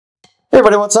Hey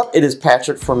everybody, what's up? It is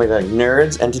Patrick from Magnetic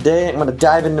Nerds, and today I'm going to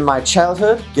dive into my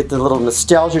childhood, get the little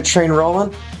nostalgia train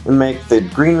rolling, and make the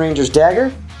Green Ranger's Dagger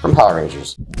from Power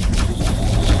Rangers.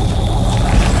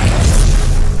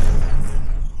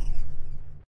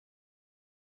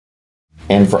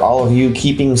 And for all of you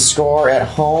keeping score at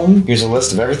home, here's a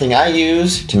list of everything I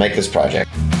use to make this project.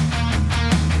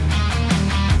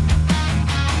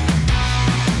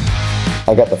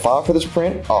 I got the file for this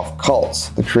print off Cults.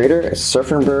 The creator is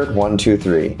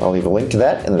SurfinBird123. I'll leave a link to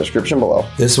that in the description below.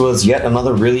 This was yet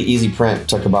another really easy print. It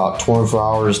took about 24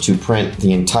 hours to print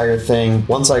the entire thing.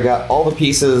 Once I got all the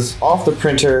pieces off the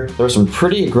printer, there were some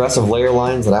pretty aggressive layer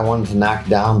lines that I wanted to knock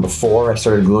down before I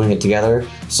started gluing it together.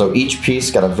 So each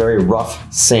piece got a very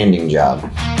rough sanding job.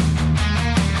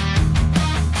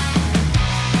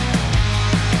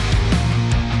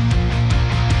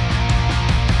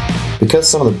 Because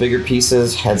some of the bigger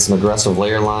pieces had some aggressive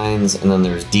layer lines, and then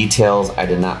there's details I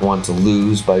did not want to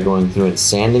lose by going through and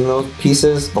sanding those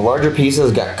pieces, the larger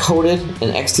pieces got coated in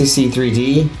XTC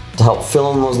 3D to help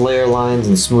fill in those layer lines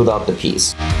and smooth out the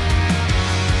piece.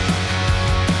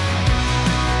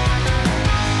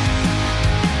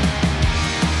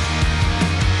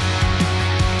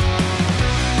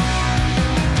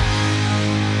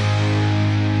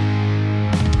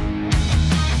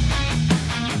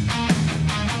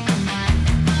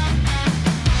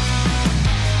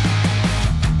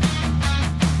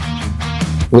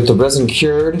 With the resin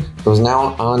cured, it was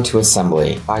now on to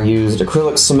assembly. I used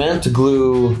acrylic cement to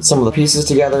glue some of the pieces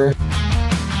together.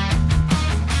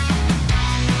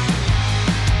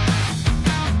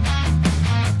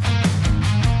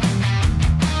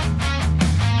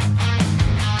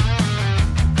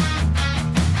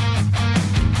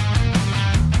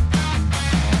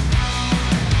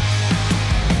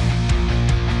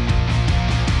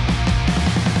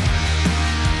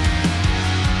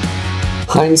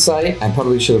 Hindsight, I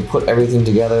probably should have put everything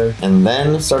together and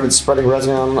then started spreading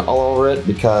resin all over it,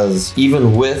 because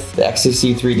even with the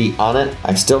XTC 3D on it,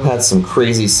 I still had some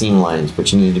crazy seam lines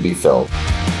which needed to be filled.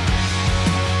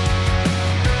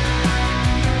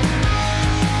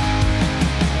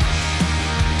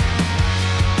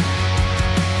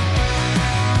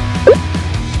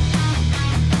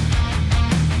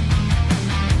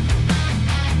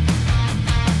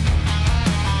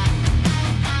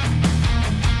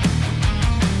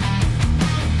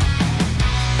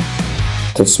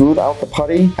 To smooth out the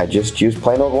putty, I just used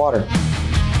plain old water.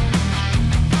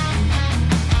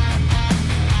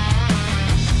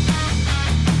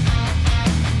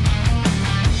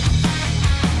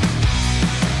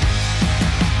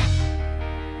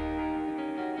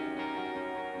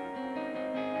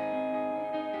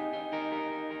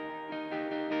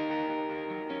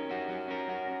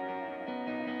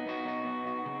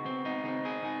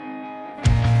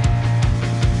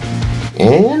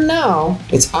 And now,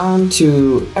 it's on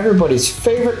to everybody's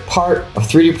favorite part of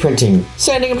 3D printing,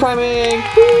 sanding and priming!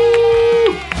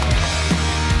 Woo!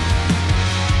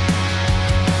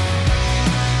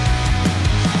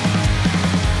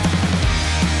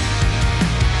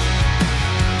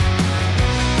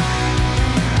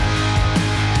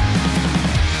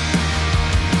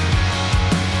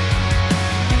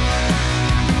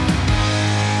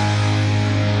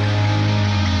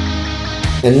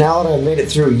 And now that I've made it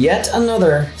through yet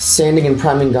another sanding and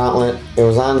priming gauntlet, it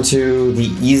was on to the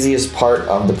easiest part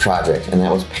of the project, and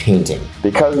that was painting.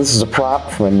 Because this is a prop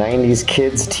from a 90s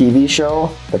kids TV show,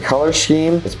 the color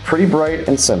scheme is pretty bright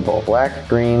and simple. Black,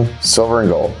 green, silver, and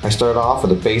gold. I started off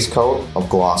with a base coat of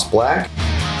gloss black.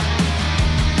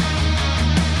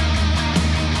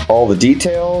 All the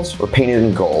details were painted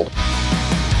in gold.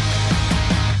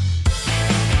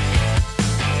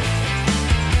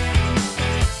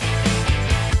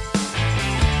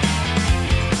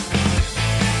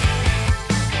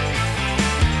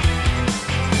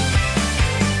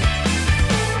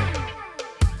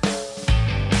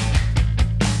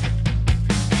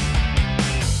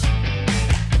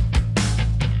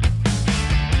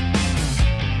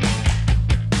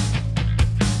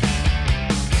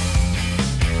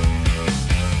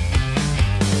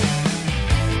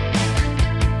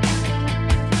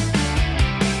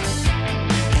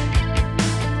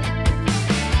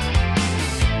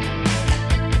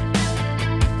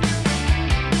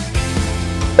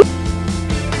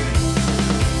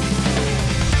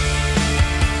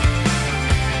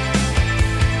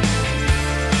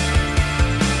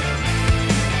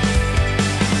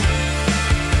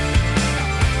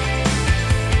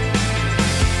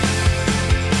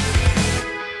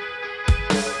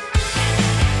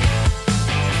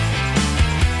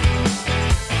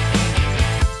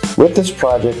 With this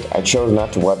project, I chose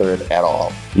not to weather it at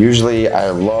all. Usually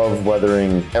I love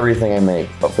weathering everything I make,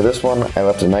 but for this one I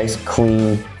left a nice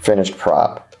clean finished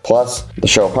prop. Plus, the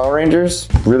Show Power Rangers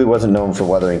really wasn't known for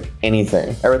weathering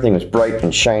anything. Everything was bright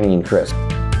and shiny and crisp.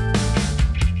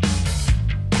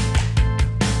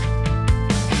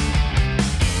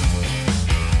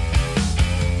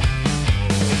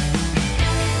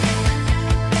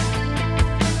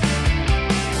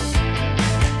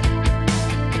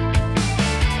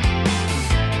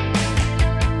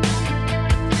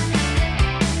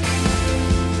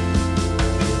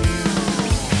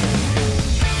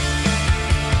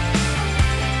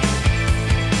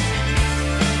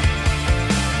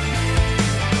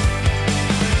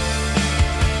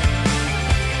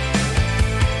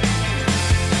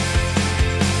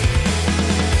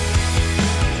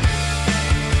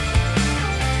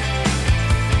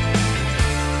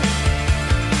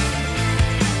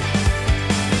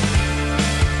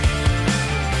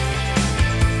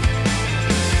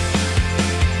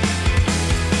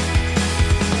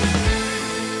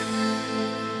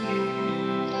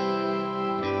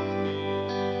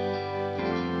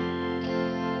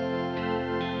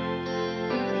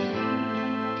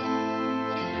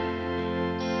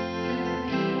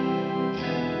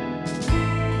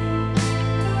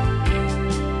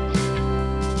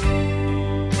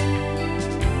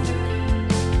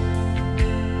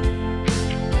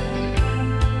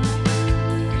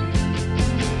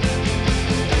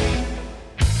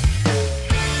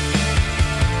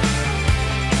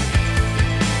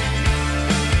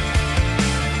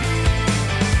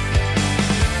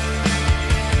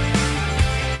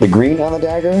 The green on the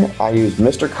Dagger, I used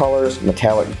Mr. Color's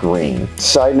Metallic Green.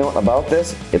 Side note about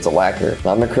this, it's a lacquer,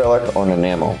 not an acrylic or an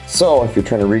enamel. So if you're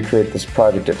trying to recreate this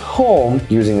project at home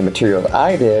using the material that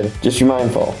I did, just be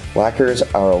mindful, lacquers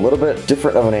are a little bit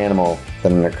different of an animal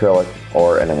than an acrylic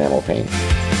or an enamel paint.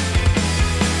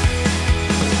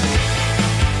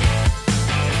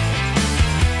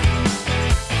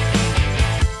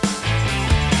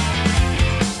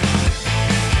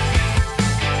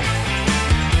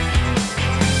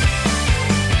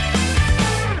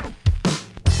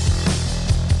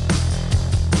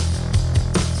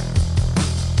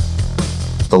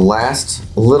 The last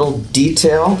little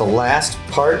detail, the last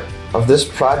part of this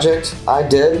project I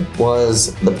did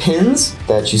was the pins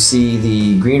that you see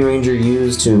the Green Ranger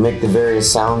use to make the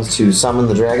various sounds to summon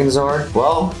the Dragon Zord.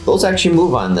 Well, those actually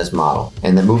move on this model,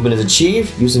 and the movement is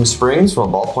achieved using springs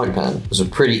from a ballpoint pen. It was a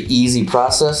pretty easy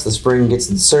process. The spring gets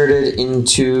inserted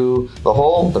into the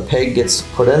hole, the peg gets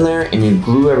put in there, and you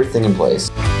glue everything in place.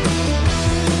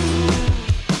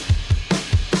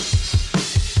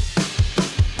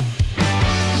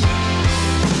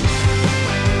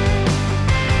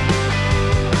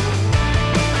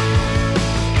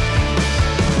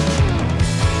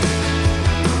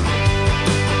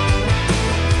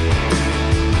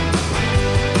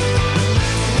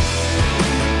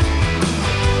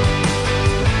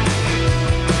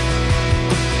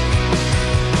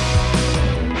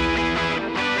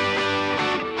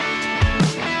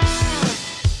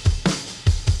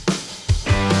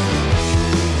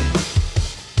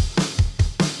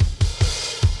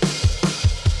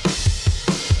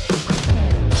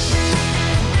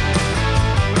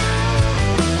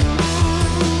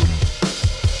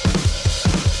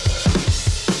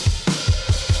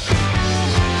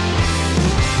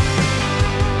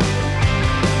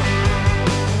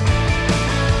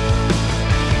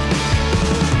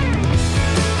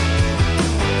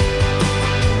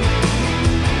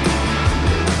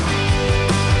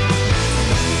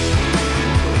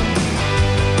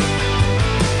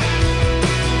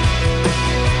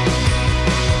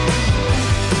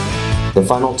 The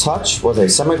final touch was a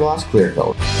semi-gloss clear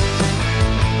coat.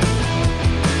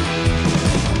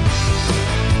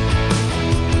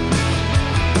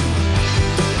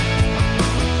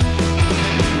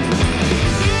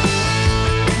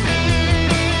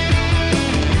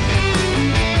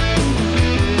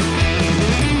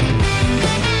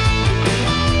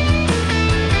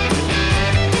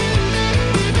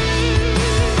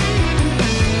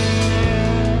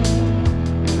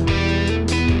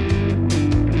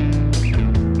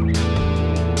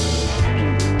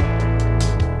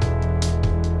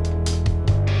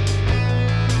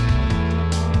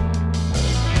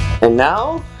 And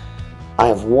now, I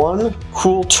have one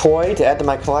cool toy to add to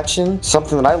my collection,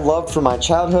 something that I loved from my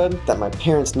childhood that my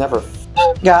parents never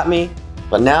got me,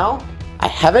 but now I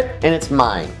have it and it's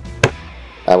mine.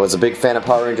 I was a big fan of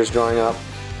Power Rangers growing up.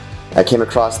 I came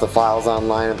across the files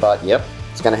online and thought, yep,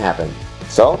 it's gonna happen.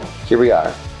 So, here we are.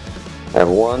 I have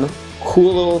one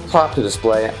cool little prop to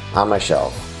display on my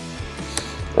shelf.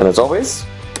 And as always,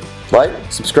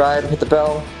 Like, subscribe, hit the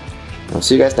bell. I'll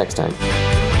see you guys next time.